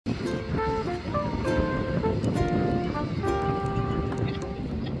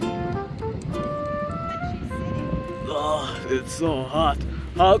It's so hot.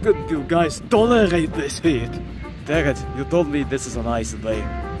 How could you guys tolerate this heat? Terence, you told me this is a nice day.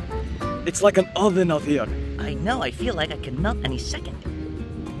 It's like an oven out here. I know, I feel like I can melt any second.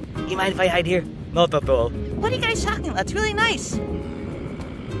 You mind if I hide here? Not at all. What are you guys talking about? It's really nice.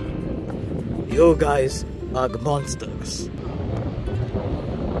 You guys are monsters.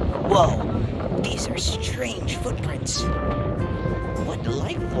 Whoa, these are strange footprints. What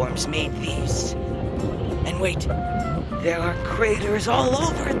life forms made these? And wait, there are craters all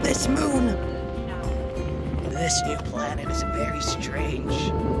over this moon. This new planet is very strange.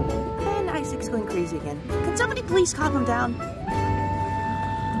 And Isaac's going crazy again. Can somebody please calm him down?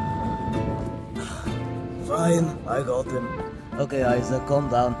 Fine, I got him. Okay, Isaac, calm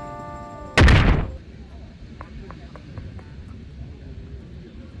down.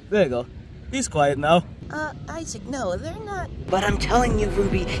 There you go. He's quiet now. Isaac, no, they're not. But I'm telling you,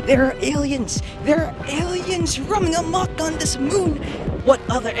 Ruby, there are aliens. There are aliens roaming amok on this moon. What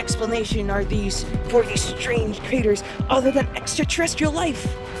other explanation are these for these strange craters other than extraterrestrial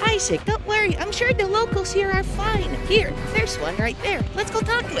life? Isaac, don't worry. I'm sure the locals here are fine. Here, there's one right there. Let's go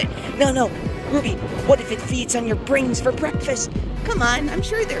talk to it. No, Ruby, what if it feeds on your brains for breakfast? Come on, I'm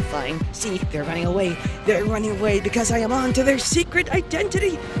sure they're fine. See, they're running away. They're running away because I am on to their secret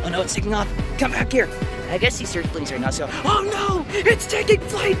identity. Oh no, it's taking off. Come back here. I guess these searchlings are not so... Oh no! It's taking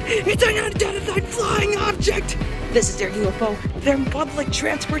flight! It's an unidentified flying object! This is their UFO. Their public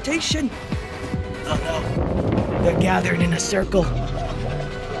transportation. Oh no. They're gathered in a circle.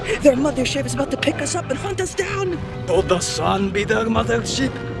 Their mothership is about to pick us up and hunt us down. Will the sun be their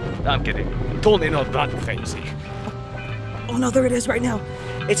mothership? I'm kidding. Totally not that crazy. Oh no, there it is right now.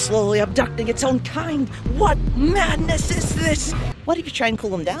 It's slowly abducting its own kind. What madness is this? What if you try and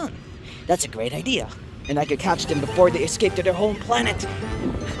cool them down? That's a great idea. And I could catch them before they escape to their home planet.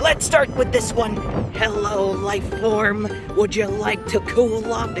 Let's start with this one. Hello, life form. Would you like to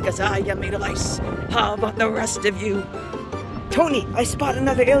cool off? Because I am made of ice. How about the rest of you? Tony, I spot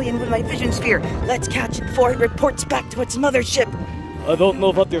another alien with my vision sphere. Let's catch it before it reports back to its mothership. I don't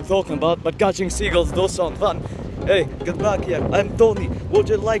know what you're talking about, but catching seagulls does sound fun. Hey, get back here. I'm Tony. Would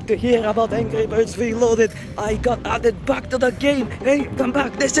you like to hear about Angry Birds Reloaded? I got added back to the game. Hey, come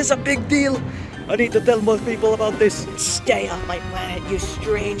back. This is a big deal. I need to tell more people about this. Stay off my planet, you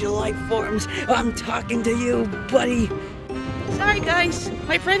strange life forms. I'm talking to you, buddy. Sorry, guys.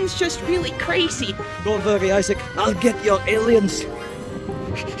 My friend's just really crazy. Don't worry, Isaac. I'll get your aliens.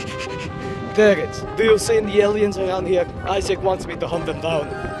 Terence, do you see any aliens around here? Isaac wants me to hunt them down.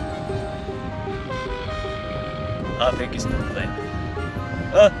 I think he's not playing.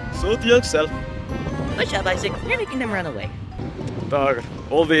 Suit yourself. Good job, Isaac. You're making them run away. Darn,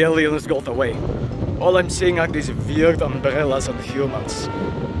 all the aliens got away. All I'm seeing are these weird umbrellas and humans.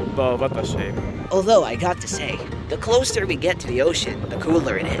 Oh, what a shame. Although I got to say, the closer we get to the ocean, the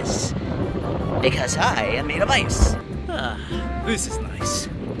cooler it is. Because I am made of ice. This is nice.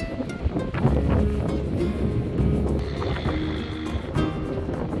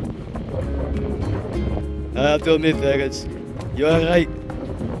 I have to admit, Terence, you are right.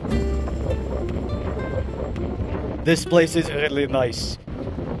 This place is really nice.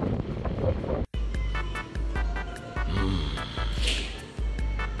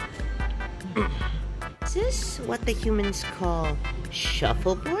 Is this what the humans call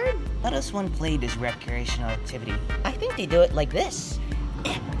shuffleboard? Let us one play this recreational activity. I think they do it like this.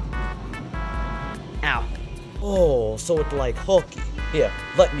 Ow. Oh, so it's like hockey. Here,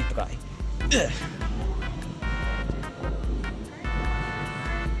 let me try.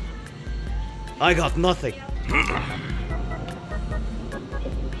 I got nothing.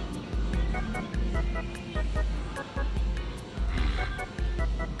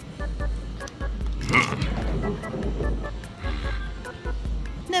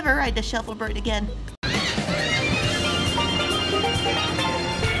 Never ride the shuffleboard again.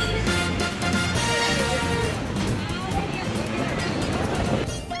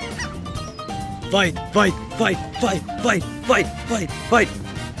 Fight, fight, fight, fight, fight, fight, fight, fight.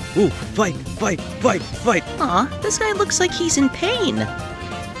 Ooh, fight, fight, fight, fight. Aw, this guy looks like he's in pain.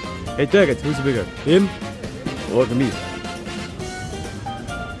 Hey, Terence, who's bigger, him or me?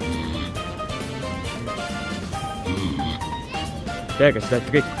 Terence, that's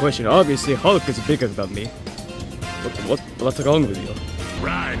a great question. Obviously, Hulk is bigger than me. What's wrong with you?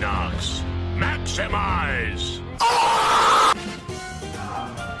 Rhinox, maximize!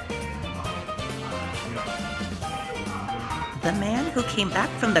 The man who came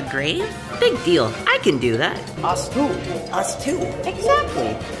back from the grave? Big deal. I can do that. Us too. Us too.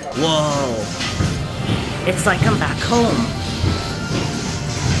 Exactly. Whoa. It's like I'm back home.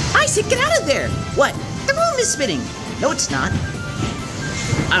 Isaac, get out of there! What? The room is spinning. No, it's not.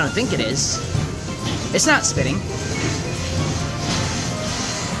 I don't think it is. It's not spinning.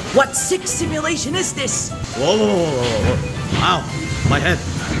 What sick simulation is this? Whoa, whoa, whoa, whoa, whoa. Ow, my head.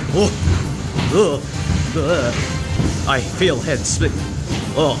 Oh. I feel head spinning.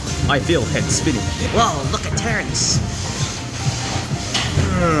 Oh, I feel head spinning. Whoa, look at Terence.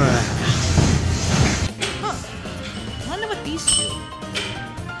 Huh. I wonder what these do.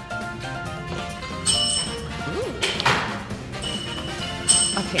 Ooh.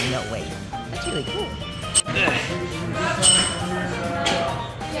 Okay, no, wait. That's really cool.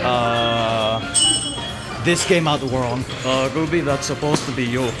 This came out wrong. Ruby, that's supposed to be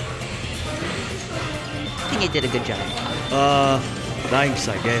you. I think you did a good job. Thanks,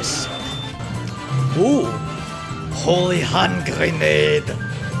 I guess. Ooh, holy hand grenade.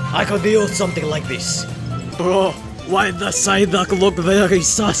 I could use something like this. Bro, why does Psyduck look very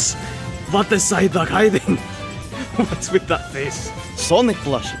sus? What is Psyduck hiding? What's with that face? Sonic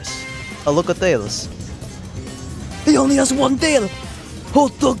blushes. Oh, look at Tails. He only has one tail. Who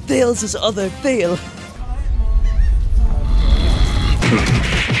took Tails' other tail?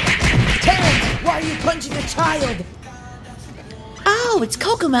 Terence, why are you punching a child? Oh, it's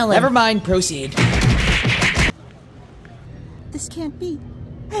Cocomelon. Never mind, proceed. This can't be.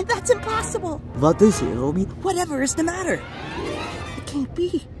 That's impossible. What is it, Ruby? Whatever is the matter? It can't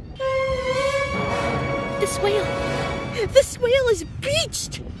be. This whale is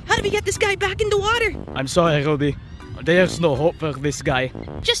beached. How do we get this guy back in the water? I'm sorry, Ruby. There's no hope for this guy.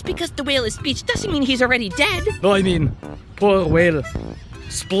 Just because the whale is beached doesn't mean he's already dead. No, I mean, poor whale.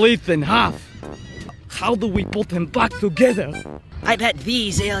 Split in half. How do we put him back together? I bet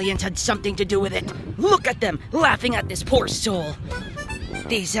these aliens had something to do with it. Look at them, laughing at this poor soul.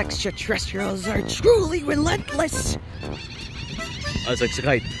 These extraterrestrials are truly relentless. Isaac's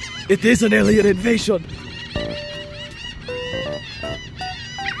right. It is an alien invasion.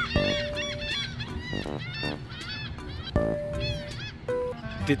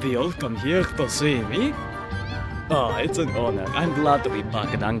 Did they all come here to see me? Oh, it's an honor. I'm glad to be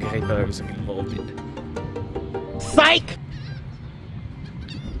back at Angry Birds Reloaded. Psych!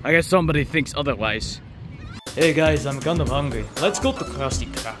 I guess somebody thinks otherwise. Hey guys, I'm kind of hungry. Let's go to Krusty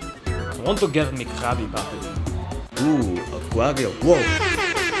Krab. I want to get me Krabby Patty. Ooh, aquarium. Whoa.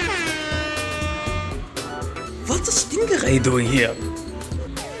 What's a stingray doing here?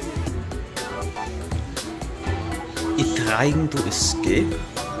 It trying to escape?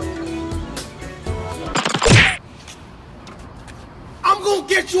 I'm gonna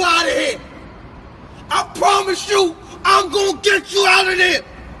get you out of here! I promise you, I'm gonna get you out of there!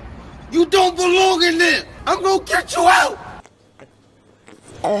 You don't belong in there! I'm gonna get you out!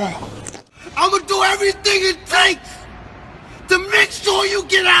 I'm gonna do everything it takes to make sure you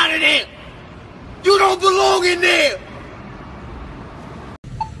get out of there! You don't belong in there!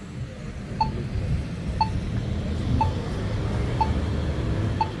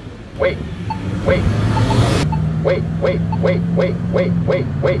 Wait.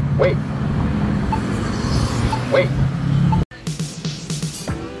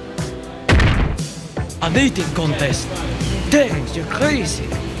 An eating contest! Terence, you're crazy!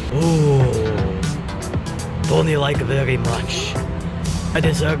 Ooh. Tony like very much. I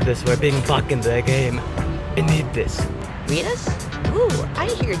deserve this for being back in the game. I need this. Rita's? Ooh, I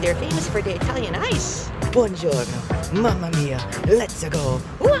hear they're famous for the Italian ice. Buongiorno, mamma mia, let's go.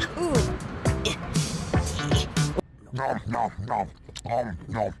 Wahoo!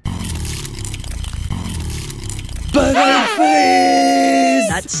 Burger freeze!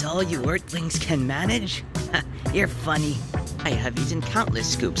 That's all you Earthlings can manage? You're funny. I have eaten countless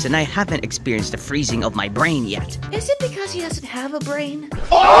scoops and I haven't experienced the freezing of my brain yet. Is it because he doesn't have a brain?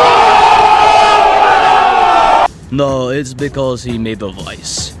 No, it's because he made of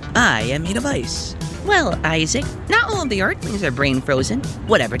ice. I am made of ice. Well, Isaac, not all of the Earthlings are brain frozen.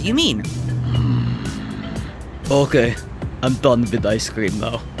 Whatever do you mean? Okay, I'm done with ice cream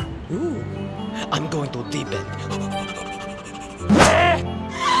now. Ooh, I'm going to deep end.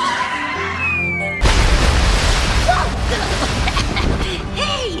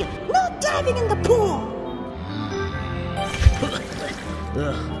 Hey, no diving in the pool.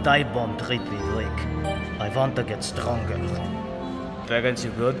 Ugh, dive bomb treat me weak. I want to get stronger. Terence,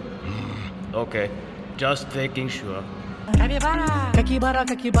 you good? Okay, just making sure. Capybara, capybara,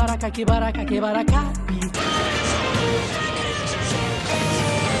 capybara, capybara, capybara, capi.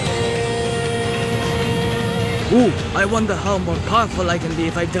 Ooh, I wonder how more powerful I can be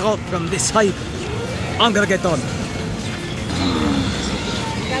if I drop from this height. I'm gonna get on.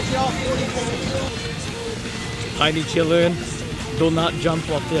 Tiny children, do not jump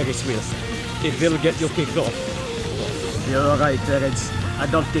off Ferris wheels. It will get you kicked off. You're right, Terence. I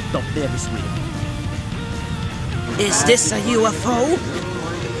got kicked off there this week. Is this a UFO?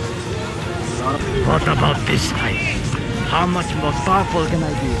 What about this time? How much more powerful can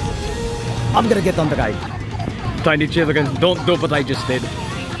I be? I'm gonna get on the ride. Tiny children, don't do what I just did.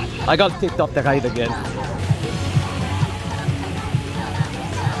 I got kicked off the ride again.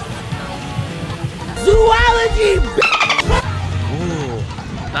 Zoology! Ooh,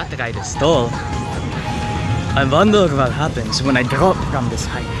 that ride is tall. I wonder what happens when I drop from this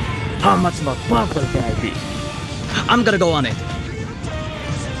height. How much more powerful can I be? I'm gonna go on it.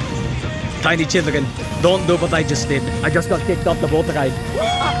 Tiny children, don't do what I just did. I just got kicked off the boat ride.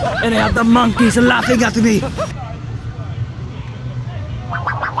 And I have the monkeys laughing at me.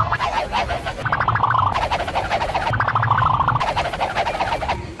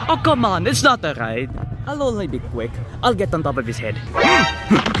 Oh, come on, it's not a ride. I'll only be quick. I'll get on top of his head.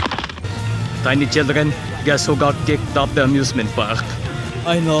 Tiny children, guess who got kicked off the amusement park?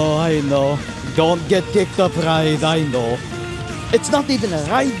 I know. Don't get kicked off ride, I know. It's not even a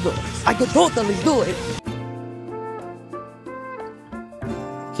ride though. I could totally do it.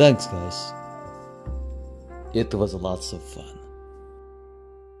 Thanks, guys. It was lots of fun.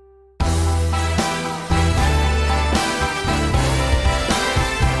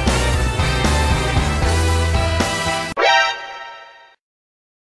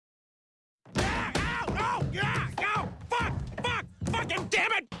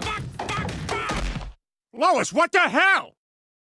 Lois, what the hell?